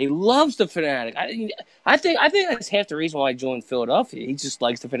 Oh yeah, he loves the Fanatic. I think that's half the reason why I joined Philadelphia. He just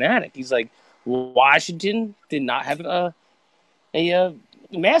likes the Fanatic. He's like, Washington did not have a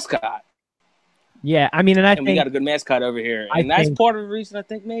mascot. Yeah, I mean, and we got a good mascot over here, and that's part of the reason I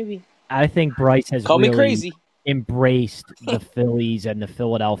think maybe. I think Bryce has call me crazy. Embraced the Phillies and the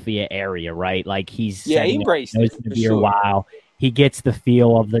Philadelphia area, right? Like he embraced it to be a while. He gets the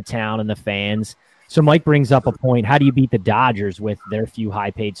feel of the town and the fans. So Mike brings up a point. How do you beat the Dodgers with their few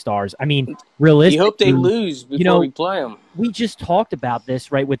high-paid stars? I mean, realistically, you hope they lose before we play them. We just talked about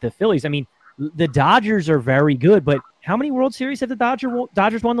this, right, with the Phillies. I mean, the Dodgers are very good, but how many World Series have the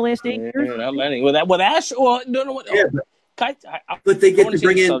Dodgers won the last 8 years? Not many. But they get to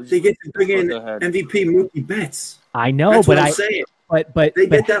bring in MVP Mookie Betts. I know, that's but I'm saying. But they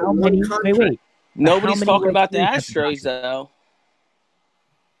get that one contract. Wait. Nobody's talking about the Astros though.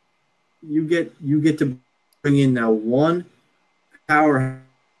 You get to bring in now one powerhouse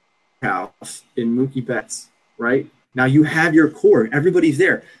in Mookie Betts, right? Now you have your core. Everybody's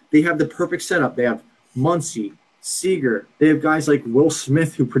there. They have the perfect setup. They have Muncy, Seager. They have guys like Will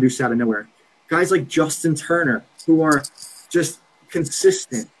Smith who produce out of nowhere. Guys like Justin Turner who are just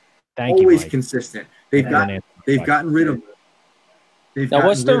consistent, always consistent. They've gotten rid of. Now,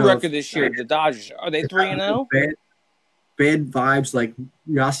 what's their record this year? The Dodgers, are they 3-0? Bad vibes like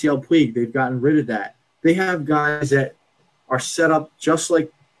Yasiel Puig. They've gotten rid of that. They have guys that are set up just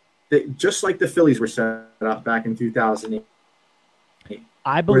like the Phillies were set up back in 2008.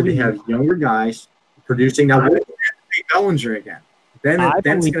 I believe where they have younger guys producing. Now, Bellinger again. Then it's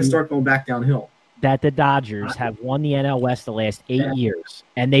going to start going back downhill. That the Dodgers have won the NL West the last 8 years,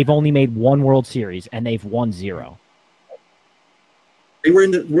 and they've only made one World Series, and they've won 0. They were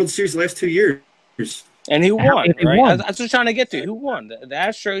in the World Series the last 2 years. And who won, right? I was just trying to get to who won. The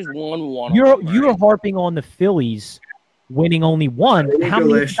Astros won one. You're harping on the Phillies winning only one. How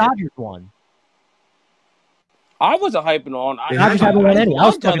many Dodgers won? I wasn't hyping on. The Dodgers haven't won any. I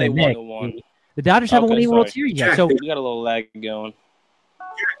was talking to Nick. The Dodgers haven't won any World Series yet. So you got a little lag going.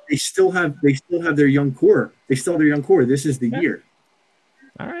 They still have their young core. This is the year.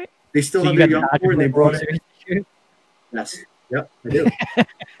 All right. They still have their young core, and they brought it. Yes. Yep. I do.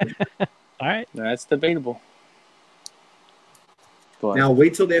 All right. That's debatable. Now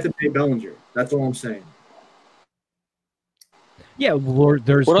wait till they have to pay Bellinger. That's all I'm saying. Yeah,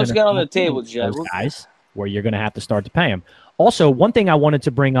 there's what else you got on the table, Jed? Guys, where you're going to have to start to pay him. Also, one thing I wanted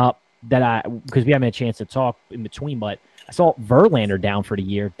to bring up because we haven't had a chance to talk in between, but I saw Verlander down for the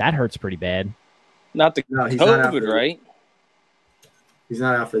year. That hurts pretty bad. Not the COVID, right? He's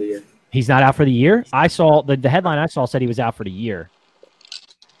not out for the year. He's not out for the year? I saw the headline I saw said he was out for the year.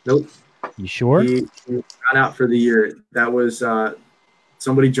 Nope. You sure? He's not out for the year. That was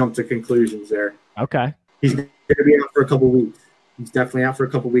somebody jumped to conclusions there. Okay. He's going to be out for a couple weeks. He's definitely out for a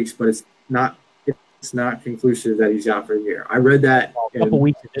couple weeks, but it's not conclusive that he's out for a year. I read that. A couple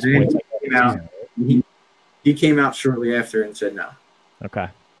weeks at this point. He came out shortly after and said no. Okay.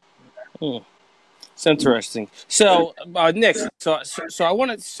 It's interesting. So, Nick, so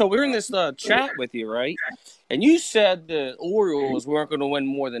we're in this chat with you, right? And you said the Orioles weren't going to win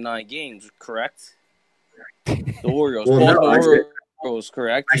more than 9 games, correct? The Orioles. Orioles,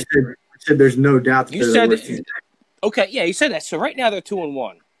 correct? I said there's no doubt that you said that. Okay, yeah, you said that. So right now they're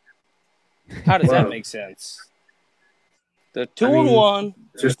 2-1. How does that make sense? They're 2-1,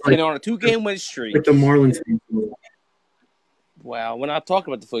 and on a 2-game win streak. With the Marlins. Wow, we're not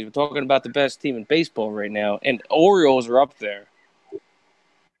talking about the Phillies. We're talking about the best team in baseball right now, and Orioles are up there.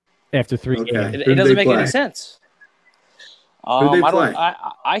 after 3 Okay. games. It doesn't make any play? sense. Who'd they I play?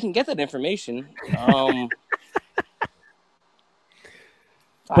 don't. I can get that information. I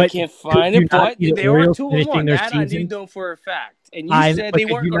But can't find could you it, not but see the they were Orioles 2-1. finishing their That I season? knew them for a fact. And you said But they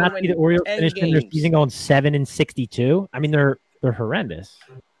could weren't you going not to see the win Orioles 10 finishing their games. season going 7-62? I mean, they're horrendous.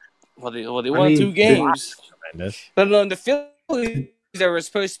 Well, they won 2 games. Horrendous. But on the Phillies, they were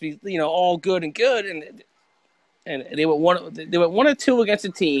supposed to be, all good, and they went 1-2 against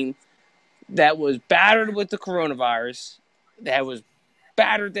a team that was battered with the coronavirus, that was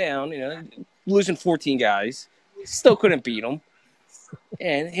battered down, losing 14 guys, still couldn't beat them.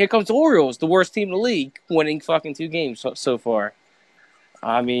 And here comes the Orioles, the worst team in the league, winning fucking 2 games so far.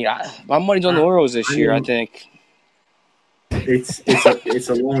 I mean, my money's on the Orioles this year, I think. It's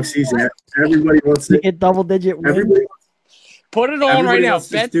a long season. Everybody wants to get double-digit wins. Everybody, Put it on everybody right now. wants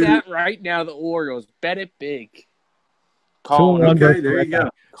to Bet do- that right now, the Orioles. Bet it big. 2-1 Okay, versus there you the go. Red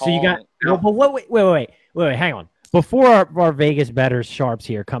Sox. So you got Call but wait, hang on. Before our Vegas bettors sharps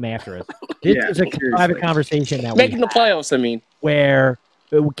here come after us, this Yeah, is a seriously. private conversation that making we the playoffs, I mean. where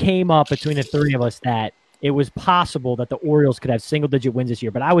it came up between the three of us that it was possible that the Orioles could have single-digit wins this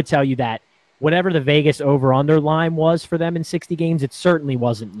year. But I would tell you that whatever the Vegas over-under line was for them in 60 games, it certainly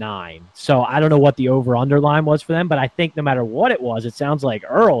wasn't 9. So I don't know what the over-under line was for them, but I think no matter what it was, it sounds like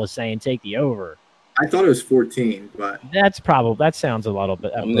Earl is saying take the over. I thought it was 14, but That sounds a little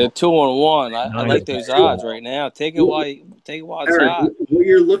bit. I mean, they're 2-1. I Nice. like those odds right now. Take it while it's Eric, hot. what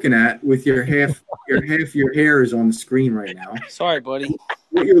you're looking at with your half your hair is on the screen right now. Sorry, buddy.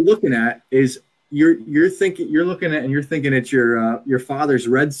 What you're looking at is you're looking at it's your father's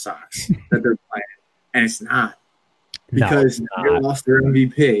Red Sox that they're playing, and it's not because No, it's they not. lost their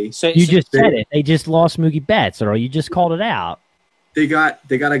MVP. So You just said it. They just lost Mookie Betts, or you just called it out. They got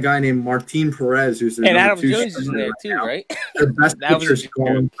a guy named Martin Perez who's their and number Adam 2 Jones is in starter there right too, now. right? Their best That was a pitcher's good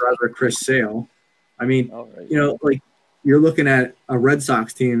gone forever, Chris Sale. I mean, All right. like you're looking at a Red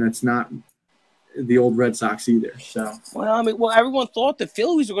Sox team that's not the old Red Sox either. So Well, everyone thought the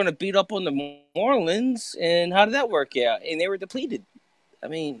Phillies were going to beat up on the Marlins, and how did that work out? And they were depleted. I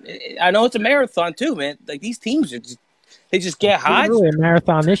mean, I know it's a marathon too, man. Like these teams they just get It's hot. really a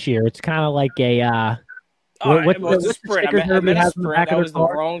marathon this year. It's kind of like a All right, what's well, it's a the sprint. sticker I Derby meant a has on the sprint. back That of was the the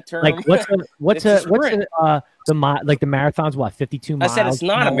car? wrong term. like what's It's the sprint. like the marathon's what 52 I miles. said it's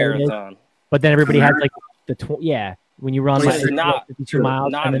not a you know what it is? marathon. But then everybody has like when you run I like said it's not- 52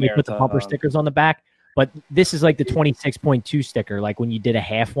 miles not and a then they put the bumper marathon. stickers on the back. But this is like the 26.2 sticker. Like when you did a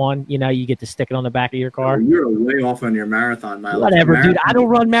half one, you get to stick it on the back of your car. you're way off on your marathon mileage. Whatever, dude. Marathon, I don't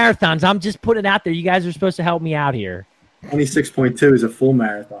run marathons. I'm just putting it out there. You guys are supposed to help me out here. 26.2 is a full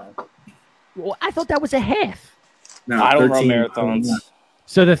marathon. Well, I thought that was a half. No, I don't run 13. marathons.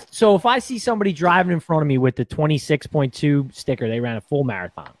 So if I see somebody driving in front of me with the 26.2 sticker, they ran a full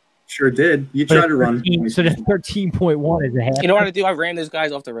marathon. Sure did. You But tried to run. So the 13.1 is a half. You know what I do? I ran those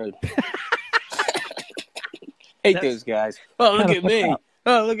guys off the road. Hate those guys. Oh, look at me.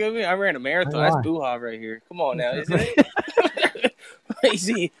 Oh, look at me. I ran a marathon. That's Boo-ha right here. Come on now, isn't it?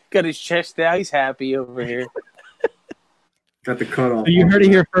 He got his chest out. He's happy over here. Got the cutoff. So you heard it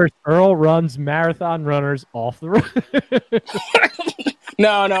here first. Earl runs marathon runners off the road.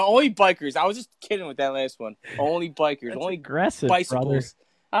 No, only bikers. I was just kidding with that last one. Only bikers. That's only aggressive, bicycles. brother.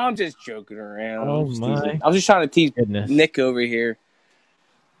 I'm just joking around. Oh, I'm just my teasing. I was just trying to tease Goodness. Nick over here.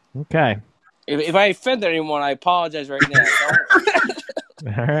 Okay. If I offended anyone, I apologize right now.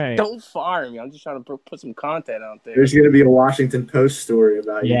 All right. Don't fire me. I'm just trying to put some content out there. There's going to be a Washington Post story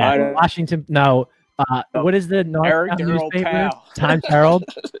about you. Yeah, I don't- Washington. No. What is the Eric Northtown the Earl newspaper? Powell. Times Herald.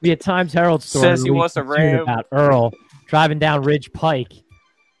 Be a Times Herald story. Says he released wants to soon ram. about Earl driving down Ridge Pike.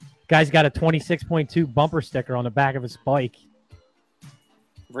 Guy's got a 26.2 bumper sticker on the back of his bike.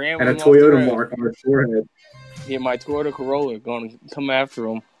 Ran And a him off the Toyota road. mark on her forehead. Yeah, my Toyota Corolla going to come after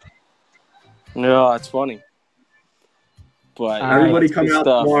him. No, that's funny. But Everybody that's come good out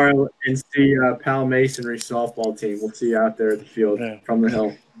stuff. tomorrow and see Pal Masonry softball team. We'll see you out there at the field Yeah. from the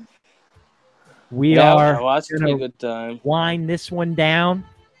hill. We Yeah, are well, that's gonna be a gonna good time. wind this one down.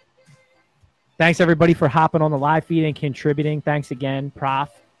 Thanks everybody for hopping on the live feed and contributing. Thanks again, Prof,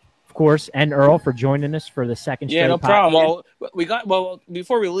 of course, and Earl for joining us for the second Yeah, straight no podcast. problem. Well,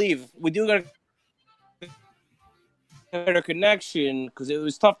 before we leave, we do got a better connection because it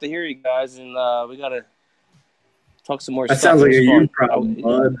was tough to hear you guys, and we got to talk some more That stuff. sounds like It was a you fun. problem,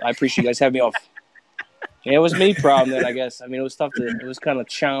 bud. I appreciate you guys having me off. Yeah, it was me problem then, I guess. I mean, it was tough it was kind of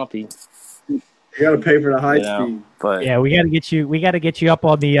chompy. You got to pay for the high You know, speed. but Yeah, we got to get you up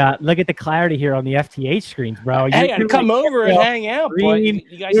on the look at the clarity here on the FTH screens, bro. hey, I'd come over and hang out, but green.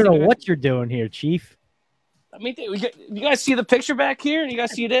 you guys You don't know think what you're doing here, Chief. I mean, you guys see the picture back here? You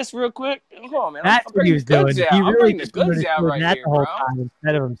guys see this real quick? Come on, man. That's what he was doing. I'm bringing the goods out right here, bro.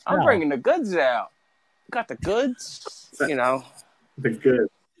 Instead of himself. I'm bringing the goods out. Got the goods, The goods.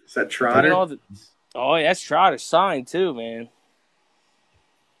 Is that Trotter? Oh, yeah, that's Trotter signed too, man.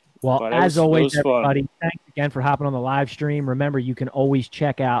 Well, as always, everybody, thanks again for hopping on the live stream. Remember, you can always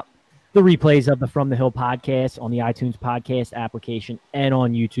check out the replays of the From the Hill podcast on the iTunes podcast application and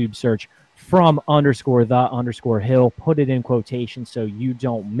on YouTube. Search from_the_hill. Put it in quotation so you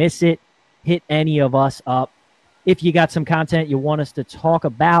don't miss it. Hit any of us up. If you got some content you want us to talk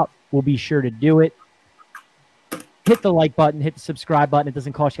about, we'll be sure to do it. Hit the like button, hit the subscribe button. It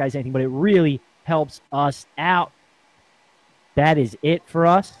doesn't cost you guys anything, but it really helps us out. That is it for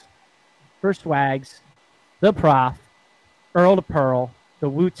us. For Swags, the Prof, Earl to Pearl, the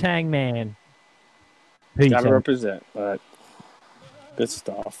Wu-Tang Man. Peace. Gotta represent, but good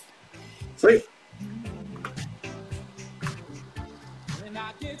stuff. Sweet. And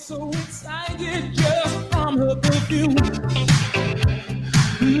I get so excited just from her perfume.